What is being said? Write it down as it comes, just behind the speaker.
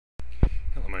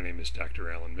my name is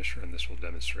Dr. Allan Mishra, and this will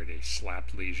demonstrate a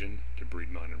SLAP lesion,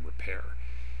 debridement and repair.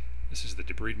 This is the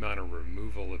debridement or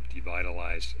removal of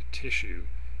devitalized tissue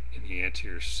in the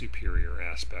anterior superior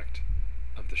aspect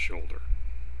of the shoulder.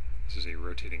 This is a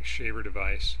rotating shaver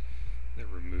device that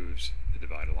removes the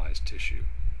devitalized tissue.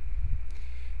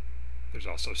 There's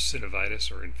also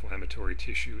synovitis or inflammatory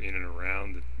tissue in and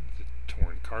around the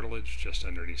torn cartilage just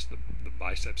underneath the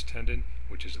biceps tendon,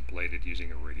 which is ablated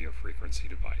using a radiofrequency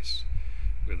device.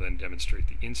 We'll then demonstrate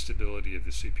the instability of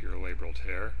the superior labral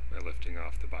tear by lifting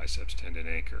off the biceps tendon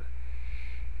anchor.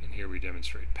 And here we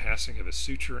demonstrate passing of a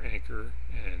suture anchor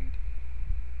and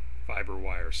fiber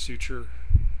wire suture,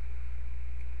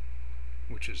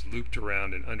 which is looped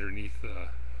around and underneath the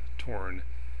torn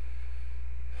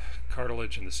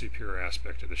cartilage in the superior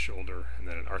aspect of the shoulder, and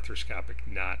then an arthroscopic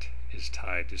knot is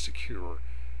tied to secure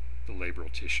the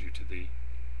labral tissue to the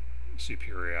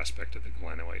superior aspect of the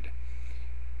glenoid.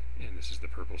 And this is the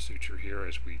purple suture here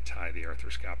as we tie the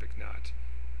arthroscopic knot,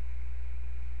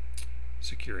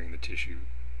 securing the tissue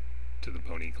to the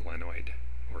bony glenoid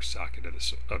or socket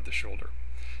of the shoulder.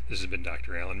 This has been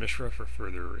Dr. Allan Mishra. For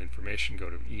further information, go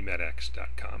to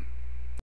emedx.com.